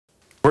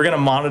We're going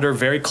to monitor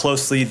very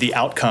closely the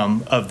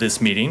outcome of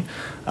this meeting.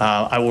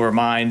 I will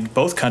remind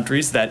both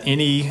countries that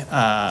any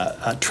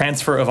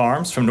transfer of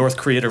arms from North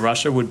Korea to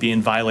Russia would be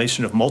in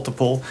violation of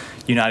multiple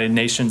United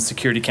Nations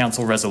Security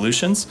Council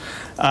resolutions.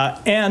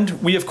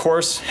 And we, of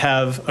course,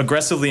 have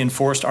aggressively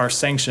enforced our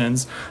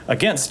sanctions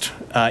against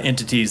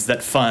entities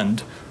that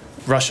fund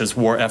Russia's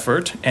war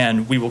effort,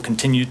 and we will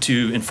continue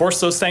to enforce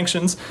those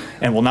sanctions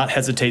and will not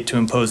hesitate to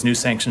impose new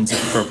sanctions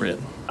if appropriate.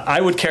 I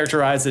would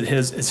characterize it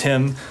as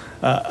him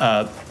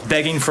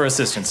begging for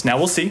assistance. Now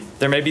we'll see.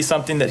 There may be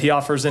something that he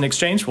offers in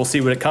exchange. We'll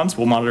see what it comes.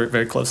 We'll monitor it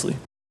very closely.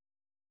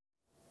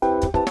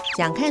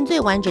 想看最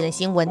完整的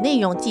新闻内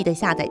容，记得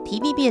下载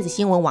TVBS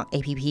新闻网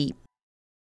APP。